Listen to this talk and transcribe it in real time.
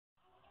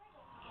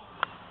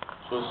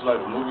So it's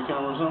like a movie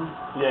camera or something?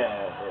 Yeah,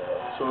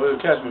 yeah. So it'll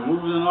catch me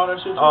moving and all that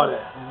shit? All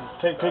that.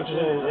 Take pictures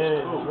in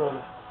it.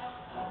 Cool.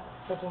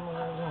 Let's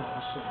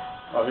see.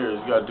 Oh, here,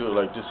 you gotta do it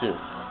like this here.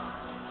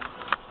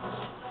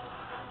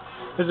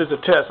 This is a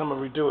test. I'm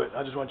gonna redo it.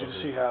 I just want you to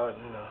see how it,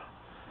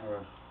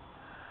 Alright.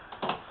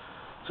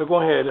 So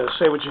go ahead,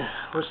 say what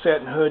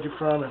set and hood you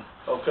from, and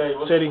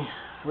city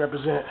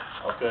represent.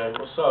 Okay,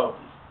 what's up?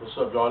 What's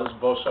up, y'all? This is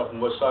Bo Shop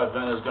from Westside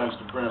Venice,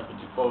 Gangsta Brand,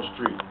 54th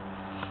Street.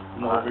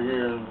 I'm over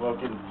here and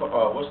fucking,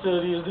 what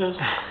city is this?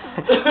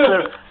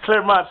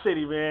 Claremont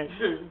City, man.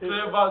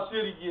 Claremont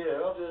City, yeah.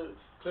 I'm just,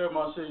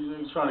 Claremont City,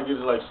 niggas trying to get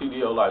his like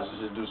CDL license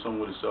and do something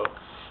with it, so.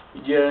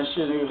 Yeah, and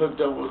shit, nigga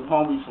hooked up with a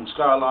homie from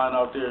Skyline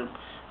out there,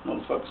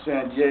 motherfucking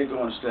San Diego,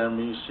 understand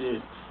me and shit.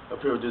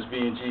 Up here with this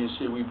B&G and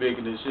shit, we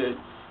baking this shit,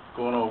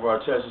 going over our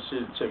tests and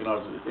shit, checking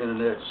out the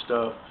internet and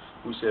stuff.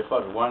 We said,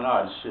 fuck it, why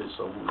not and shit,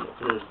 so we up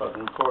here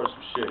fucking record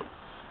some shit.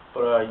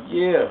 But,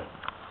 yeah,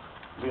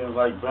 been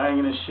like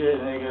banging and shit,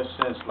 nigga,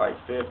 since like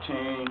 15,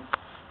 you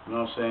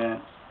know what I'm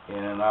saying?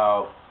 In and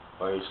out,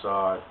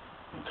 Bayside,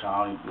 and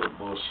county, little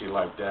bullshit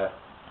like that.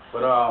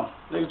 But,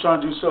 nigga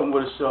trying to do something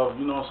with himself,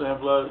 you know what I'm saying,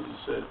 blood? He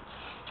said,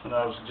 and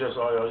I would suggest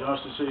all y'all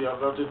youngsters see, y'all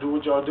got to do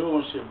what y'all do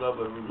and shit,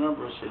 blood, but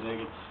remember shit,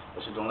 nigga,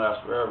 that shit don't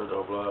last forever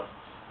though, blood.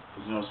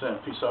 You know what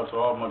I'm saying? Peace out to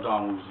all my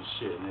down moves and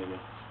shit, nigga.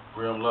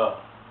 Real love.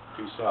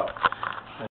 Peace out.